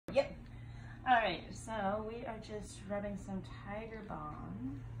Alright, so we are just rubbing some Tiger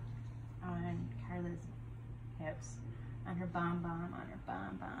Balm on Carla's hips, on her Balm, on her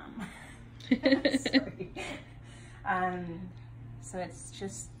Balm. Sorry. So it's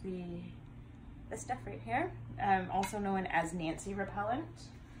just the stuff right here, also known as Nancy repellent.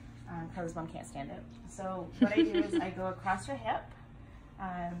 Carla's mom can't stand it. So what I do is I go across her hip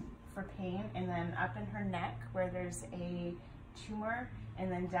for pain, and then up in her neck where there's a tumor, and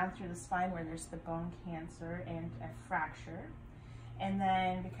then down through the spine where there's the bone cancer and a fracture. And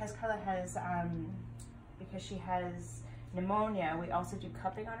then because Carla has, because she has pneumonia, we also do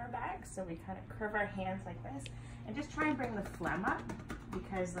cupping on her back. So we kind of curve our hands like this and just try and bring the phlegm up,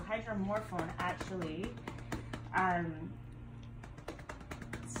 because the hydromorphone actually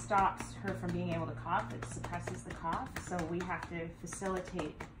stops her from being able to cough. It suppresses the cough. So we have to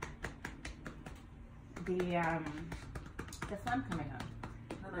facilitate the phlegm coming up.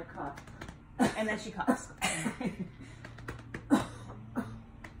 And I cough. And then she coughs.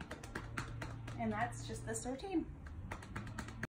 And that's just this routine.